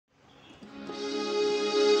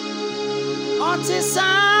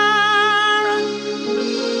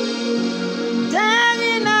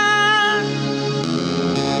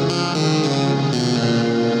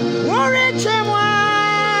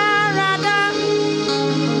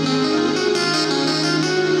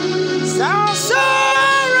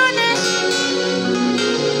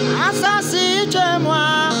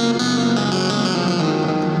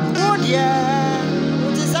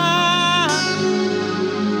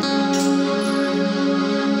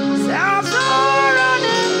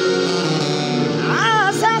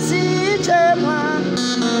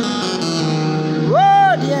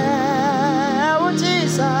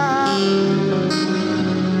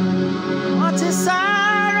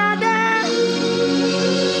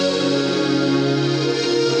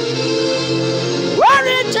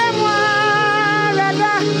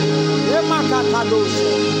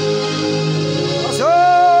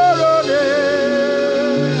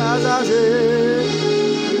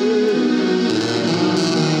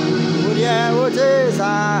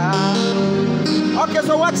Okay,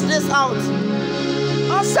 so watch this out.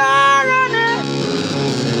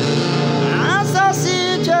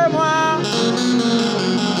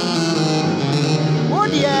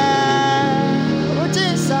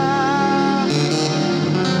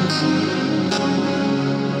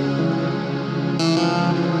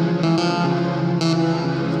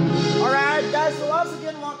 Alright guys, so once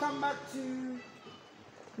again welcome back to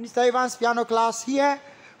Mr. Ivan's piano class. Here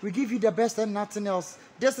we give you the best and nothing else.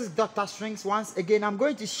 This is Dr. Strings. Once again, I'm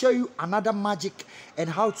going to show you another magic and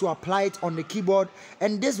how to apply it on the keyboard.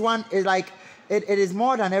 And this one is like, it is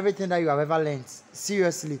more than everything that you have ever learned.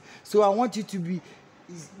 Seriously. So I want you to be,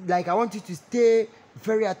 like, I want you to stay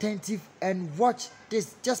very attentive and watch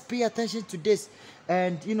this. Just pay attention to this.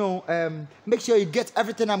 And, you know, make sure you get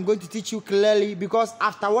everything I'm going to teach you clearly. Because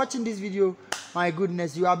after watching this video, my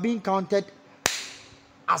goodness, you are being counted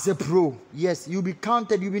as a pro. Yes, you'll be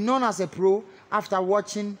counted, you'll be known as a pro after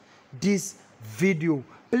watching this video.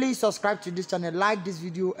 Please subscribe to this channel, like this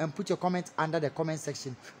video, and put your comments under the comment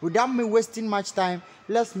section. Without me wasting much time,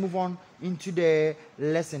 let's move on into the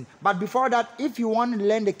lesson. But before that, if you want to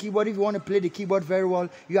learn the keyboard, if you want to play the keyboard very well,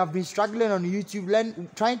 you have been struggling on YouTube,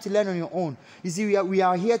 trying to learn on your own. You see, we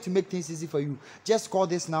are here to make things easy for you. Just call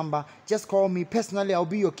this number. Just call me. Personally, I'll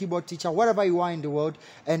be your keyboard teacher, wherever you are in the world.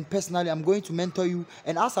 And personally, I'm going to mentor you.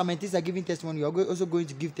 And as our mentees are giving testimony, you're also going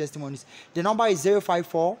to give testimonies. The number is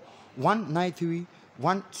 054 193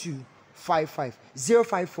 1255.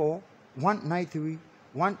 054 193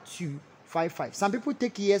 1255. Some people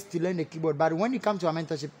take years to learn the keyboard, but when you come to our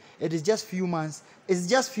mentorship, it is just few months. It's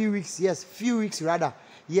just few weeks. Yes, few weeks rather.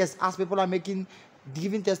 Yes, as people are giving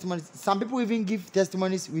testimonies. Some people even give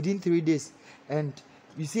testimonies within 3 days. And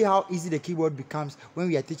you see how easy the keyboard becomes when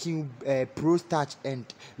we are teaching you pros touch, and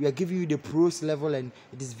we are giving you the pros level, and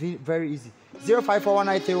it is very easy. 054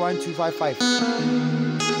 193 1255.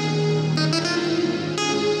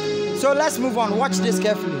 So let's move on. Watch this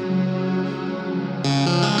carefully.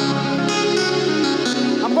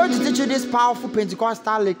 I'm going to teach you this powerful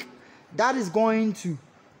Pentecostal lick that is going to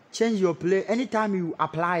change your play. Anytime you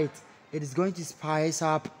apply it, it is going to spice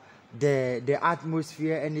up the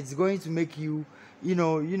atmosphere, and it's going to make you,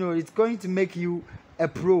 it's going to make you a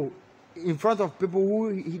pro in front of people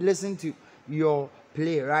who listen to your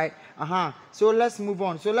play, right? So let's move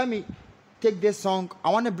on. So let me take this song. I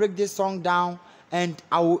want to break this song down, and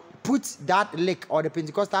I will put that lick or the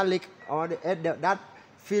Pentecostal lick or that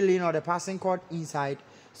feeling or the passing chord inside,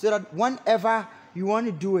 so that whenever you want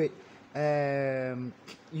to do it,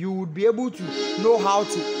 you would be able to know how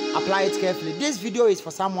to apply it carefully. This video is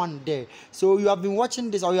for someone there. So you have been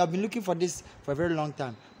watching this, or you have been looking for this for a very long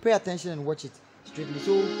time. Pay attention and watch it strictly.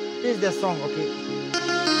 So this is the song, okay?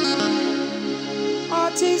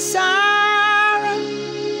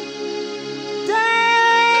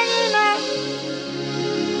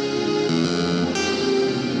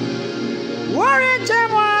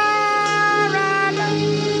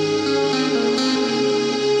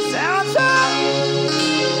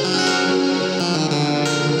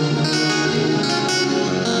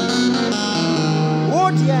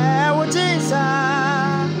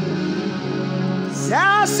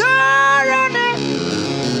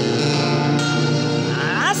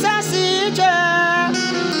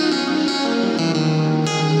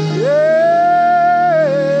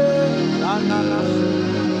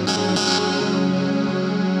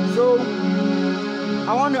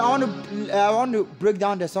 I want to break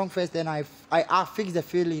down the song first, then I fix the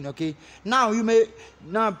feeling, okay? Now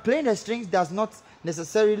playing the strings does not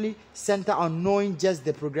necessarily center on knowing just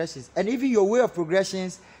the progressions, and even your way of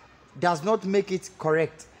progressions does not make it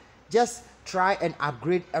correct. Just try and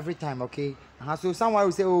upgrade every time, okay? So someone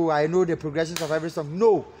will say, oh, I know the progressions of every song.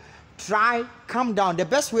 No. Try, calm down. The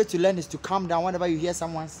best way to learn is to calm down. Whenever you hear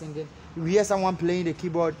someone singing, you hear someone playing the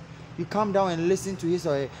keyboard, you calm down and listen to his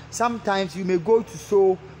or her. Sometimes you may go to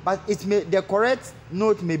so, but the correct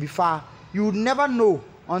note may be far. You would never know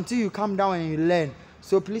until you calm down and you learn.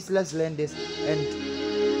 So please, let's learn this,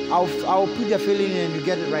 and I'll put the feeling in and you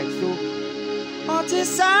get it right. So, Auntie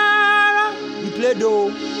Sarah, you play do,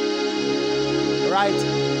 right?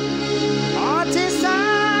 Auntie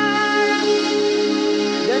Sarah,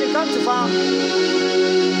 then you come to fa,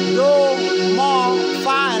 do, more,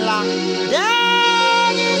 fa, and la.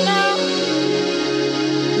 Then you know,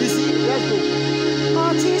 you see, let's go.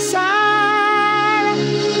 Auntie Sarah,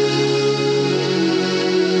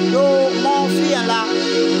 do, more, fi, and la,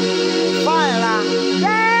 fa, and la.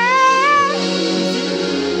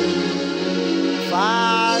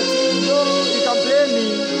 You can play me.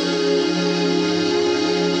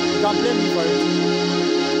 You can play me for it.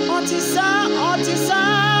 Auntie Sarah.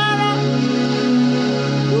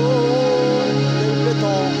 Oh, let me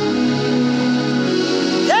play.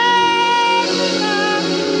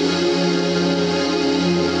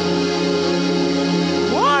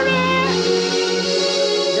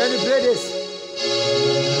 Then you play this.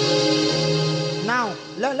 Now,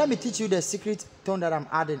 let me teach you the secret tone that I'm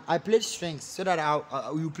adding. I played strings so that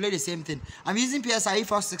you play the same thing. I'm using PSIE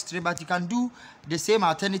 463, but you can do the same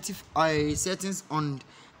alternative settings on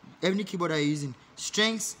any keyboard you're using.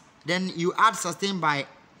 Strings, then you add sustain by,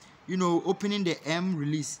 opening the M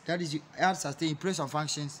release. That is, you add sustain, you press on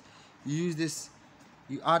functions, you use this,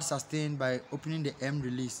 you add sustain by opening the M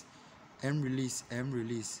release. M release, M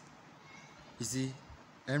release. You see,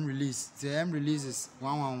 M release. The M release is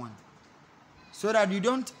 111. So that you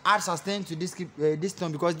don't add sustain to this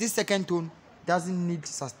tone, because this second tone doesn't need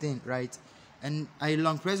sustain, right? And I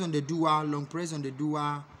long press on the dual,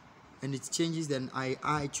 and it changes. Then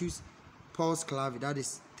I choose pulse clave, that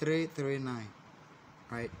is 339,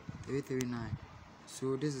 right? 339.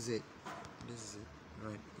 So this is it,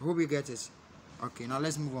 right? Hope you get it. Okay, now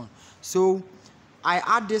let's move on. So I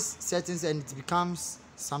add this settings and it becomes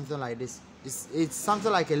something like this. It's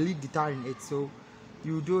something like a lead guitar in it. So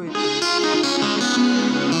you do it.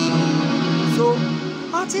 So,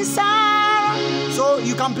 Auntie Sarah. So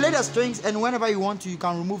you can play the strings, and whenever you want to, you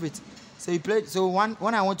can remove it. So you play. So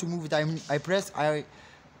when I want to move it, I press on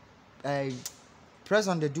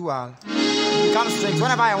the dual. It becomes strings.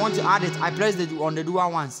 Whenever I want to add it, I press on the dual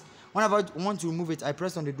once. Whenever I want to remove it, I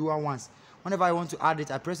press on the dual once. Whenever I want to add it,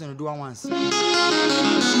 I press on the dual once.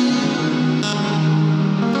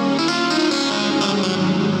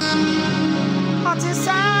 Auntie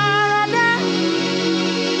Sarah,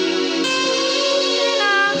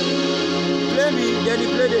 play me, then you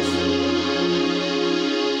play this.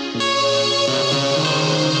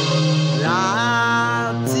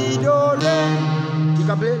 La ti do re. You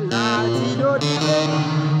can play la ti do re.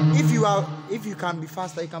 If you can be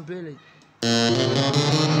faster, you can play it.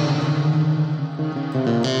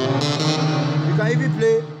 You can even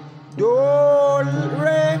play do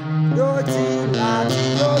re do ti la ti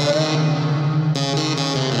do re.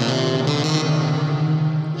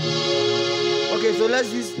 Okay, so let's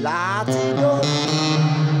use Latino.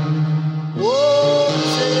 Whoa,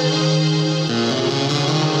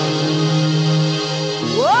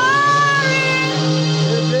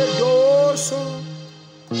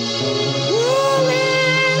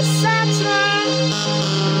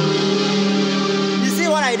 you see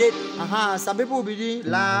what I did? Some people will be doing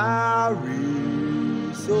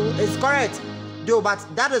Larry. So it's correct, though, but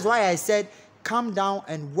that is why I said calm down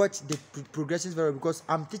and watch the progressions very well, because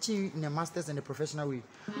I'm teaching you in a master's and a professional way.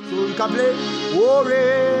 So you can play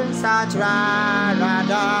Ore Satra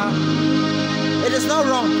Rada. It is not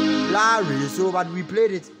wrong, Larry. So but we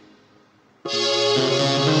played it. Do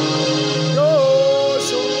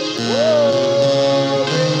so.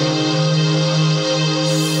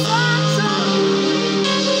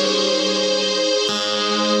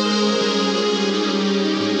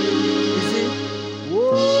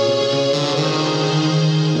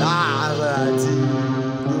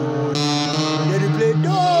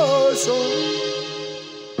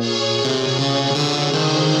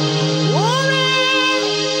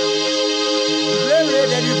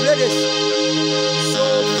 Then you play this. So,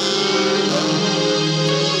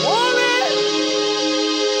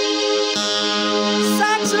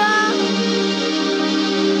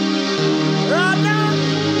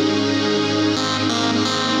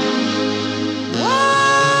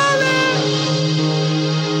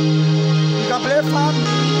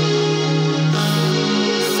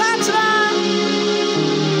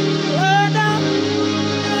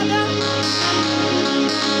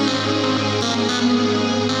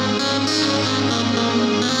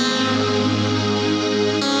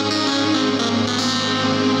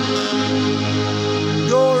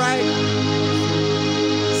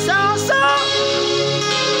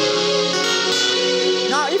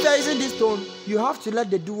 tone, you have to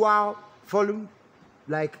let the dual volume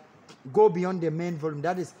like go beyond the main volume.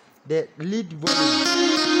 That is the lead volume.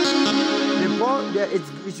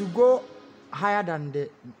 It should go higher than the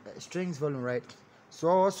strings volume, right?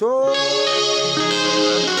 So do,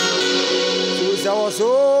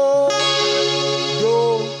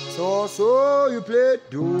 so you play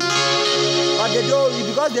do. But the do,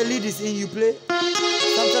 because the lead is in, you play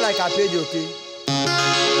something like arpeggio, okay?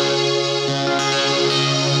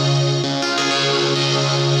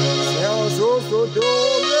 So do,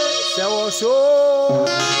 so.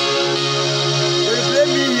 You play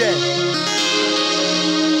me here.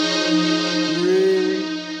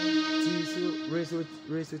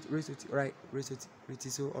 Re, right? Re,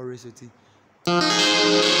 so or re, so, ti.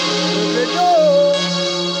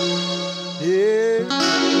 Yeah.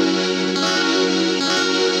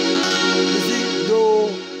 You see, do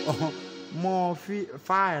more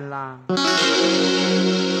fine la.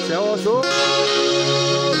 So.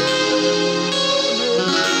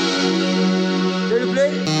 Did you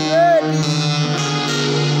play?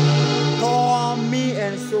 Me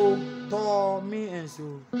and so.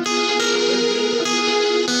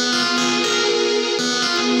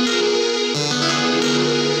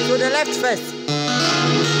 So the left first.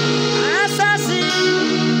 Assassin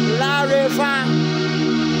la refa.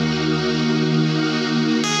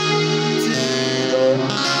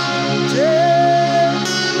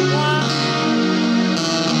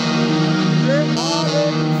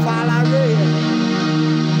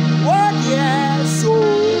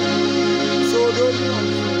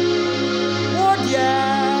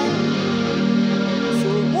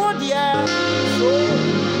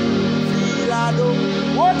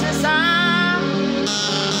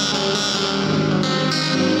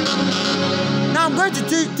 Now I'm going to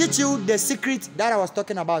teach you the secret that I was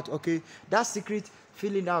talking about, okay? That secret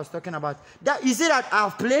feeling that I was talking about. That you see that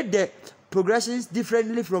I've played the progressions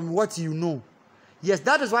differently from what you know. Yes,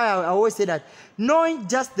 that is why I always say that knowing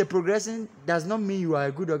just the progression does not mean you are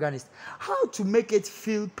a good organist. How to make it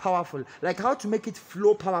feel powerful, like how to make it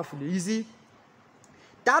flow powerfully. You see,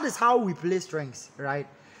 that is how we play strings, right?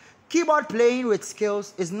 Keyboard playing with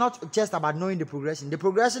skills is not just about knowing the progression. The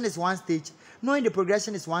progression is one stage. Knowing the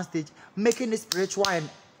progression is one stage. Making it spiritual and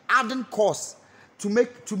adding chords to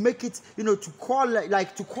make it, you know, to call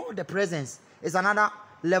the presence is another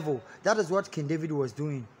level. That is what King David was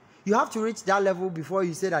doing. You have to reach that level before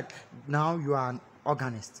you say that now you are an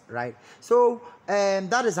organist, right? So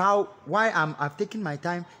that is why I've taken my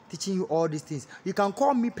time teaching you all these things. You can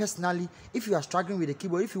call me personally if you are struggling with the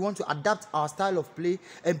keyboard, if you want to adapt our style of play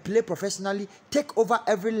and play professionally, take over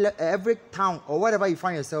every town or wherever you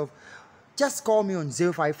find yourself. Just call me on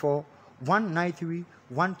 054 193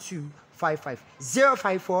 1255.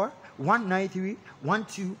 054 193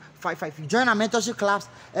 1255. You join our mentorship class,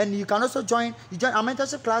 and you can also join our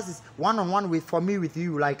mentorship class is one-on-one with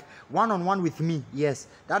you, like one-on-one with me. Yes,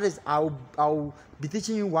 that is I'll be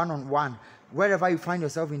teaching you one-on-one wherever you find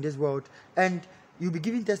yourself in this world, and you'll be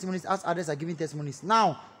giving testimonies as others are giving testimonies.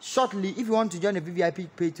 Now, shortly, if you want to join the VVIP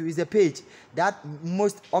page too, is a page that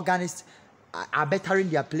most organists are bettering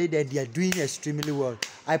their play, that they are doing extremely well.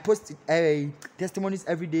 I post testimonies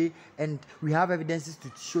every day, and we have evidences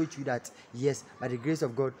to show you that yes, by the grace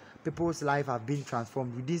of God, people's life have been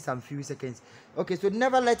transformed within some few seconds. Okay, so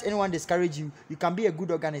never let anyone discourage you. You can be a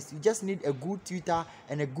good organist. You just need a good tutor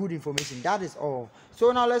and a good information. That is all.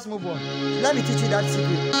 So now let's move on. Let me teach you that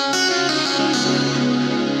secret.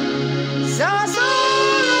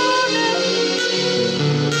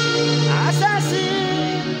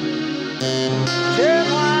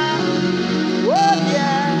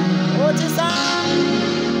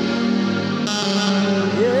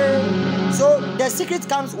 So the secret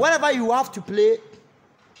comes whenever you have to play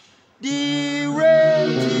the re,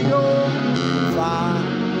 ti, do, fa.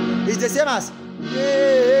 It's the same as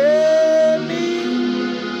re,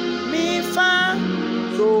 mi, fa.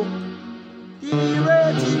 So the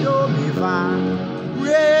re, ti, do, mi, fa.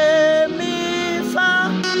 Re, mi, fa.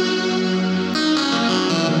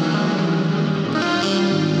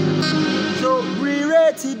 So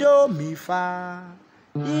re, ti, do, mi, fa.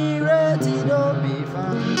 Re, ti, do, mi, fa.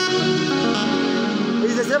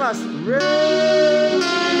 It's the same as re,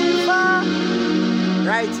 mi, fa.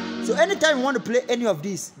 Right? So anytime you want to play any of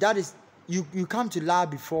these, that is, you come to La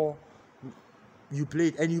before you play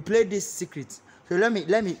it, and you play this secret. So let me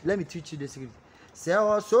teach you the secret.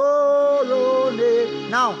 So ne.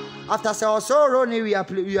 Now, after so ne, we have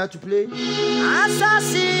to play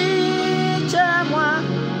Assassin Chemwa.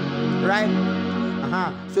 Right?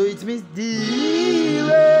 So it means di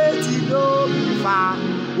re ti do mi fa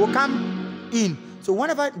will come in. So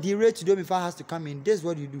whenever the re ti do mi fa has to come in, this is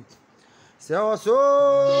what you do.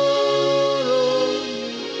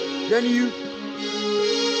 Then you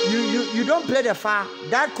don't play the fa.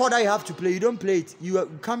 That chord that you have to play, you don't play it. You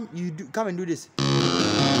come and do this.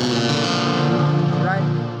 Right?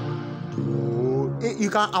 You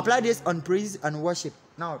can apply this on praise and worship.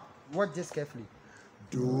 Now, watch this carefully.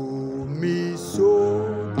 Do, mi, so,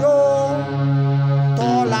 do,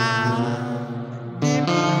 do, la, di,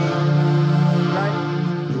 mi. Right?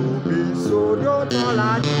 Do, mi, so, do, do,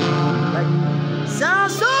 la, di, mi. Like, sa,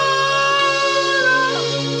 so,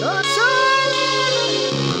 so, so.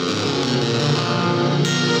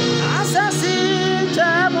 Asasi,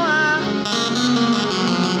 chemwa.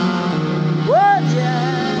 Oh,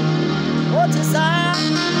 yeah. What is that?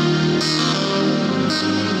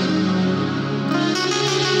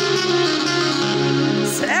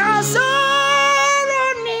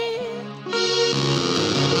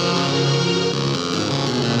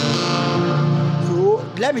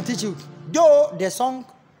 Let me teach you. Though the song,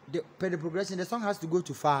 the progression, the song has to go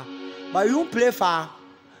to far, but you play far,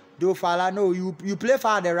 do far. No, you play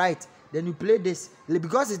far at the right, then you play this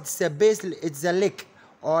because it's a bass, it's a lick,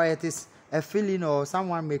 or it is a feeling, or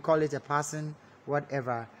someone may call it a passing,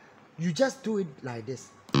 whatever. You just do it like this.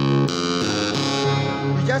 You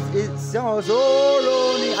just it's so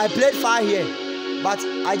lonely. I played far here, but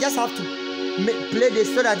I just have to play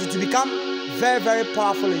this so that it will become very, very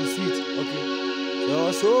powerful and sweet. Okay.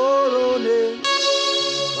 So lonely.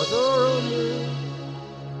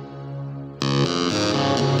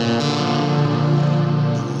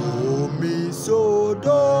 Do me so do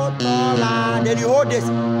la. Then you hold this.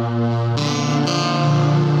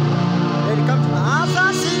 Then you come to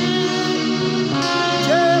Asasi.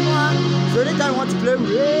 So anytime you want to play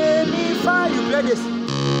really fine, you play this.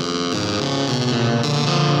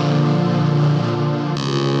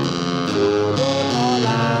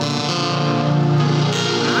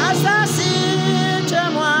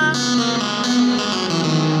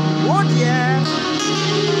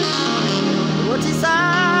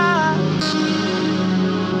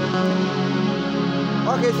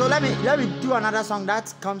 Okay, so let me do another song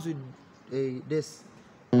that comes with this,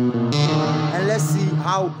 and let's see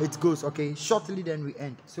how it goes. Okay, shortly then we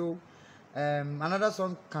end. So another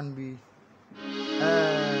song can be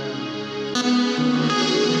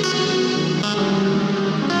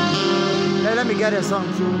let me get a song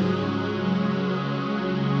too.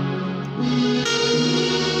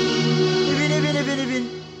 Even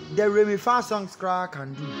the Remy Fa songs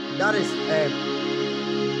can do. That is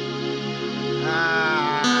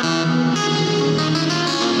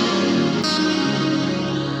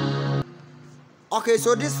okay,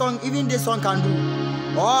 so this song, even this song can do.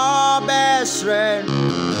 Oh, best friend,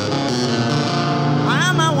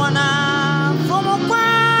 I'm a wanna from a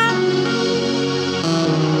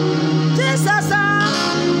Jesus.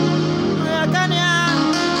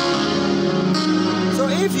 So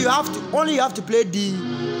if you have to, only you have to play D,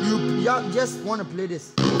 you just want to play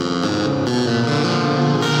this.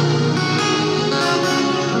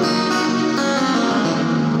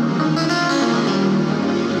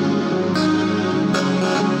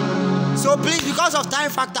 So please, because of time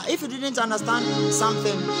factor, if you didn't understand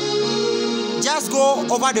something, just go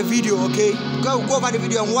over the video, okay? Go over the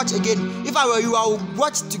video and watch again. If I were you, I would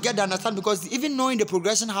watch to get the understand, because even knowing the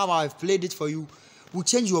progression, how I've played it for you, will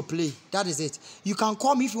change your play. That is it. You can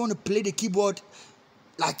call me if you want to play the keyboard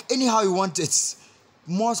like anyhow you want it.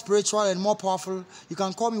 More spiritual and more powerful. You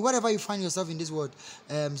can call me wherever you find yourself in this world.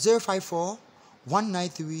 054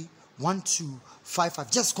 193 1255.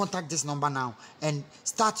 Just contact this number now and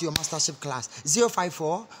start your mastership class.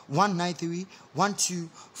 054 193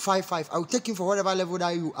 1255. I will take you for whatever level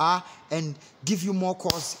that you are and give you more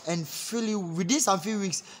course and fill you within some few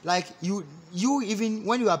weeks. Like you even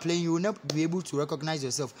when you are playing, you will not be able to recognize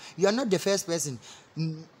yourself. You are not the first person.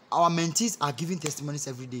 Our mentees are giving testimonies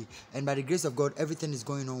every day, and by the grace of God, everything is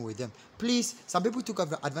going on with them. Please, some people took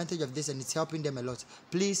advantage of this and it's helping them a lot.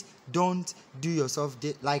 Please don't do yourself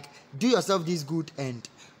this good and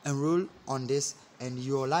enroll on this, and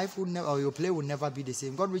your life will never, or your play will never be the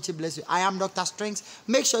same. God richly bless you. I am Dr. Strengths.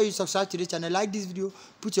 Make sure you subscribe to the channel, like this video,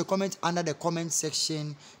 put your comment under the comment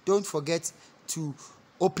section. Don't forget to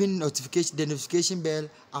open the notification bell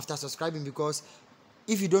after subscribing, because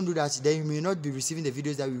if you don't do that, then you may not be receiving the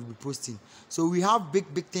videos that we will be posting. So we have big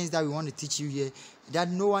things that we want to teach you here that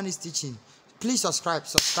no one is teaching. Please subscribe.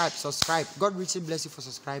 God richly bless you for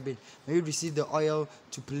subscribing. May you receive the oil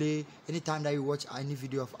to play anytime that you watch any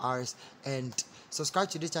video of ours. And subscribe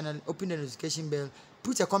to this channel, open the notification bell,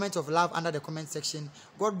 put a comment of love under the comment section.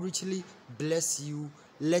 God richly bless you.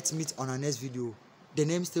 Let's meet on our next video. The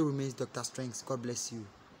name still remains Dr. Strengths. God bless you.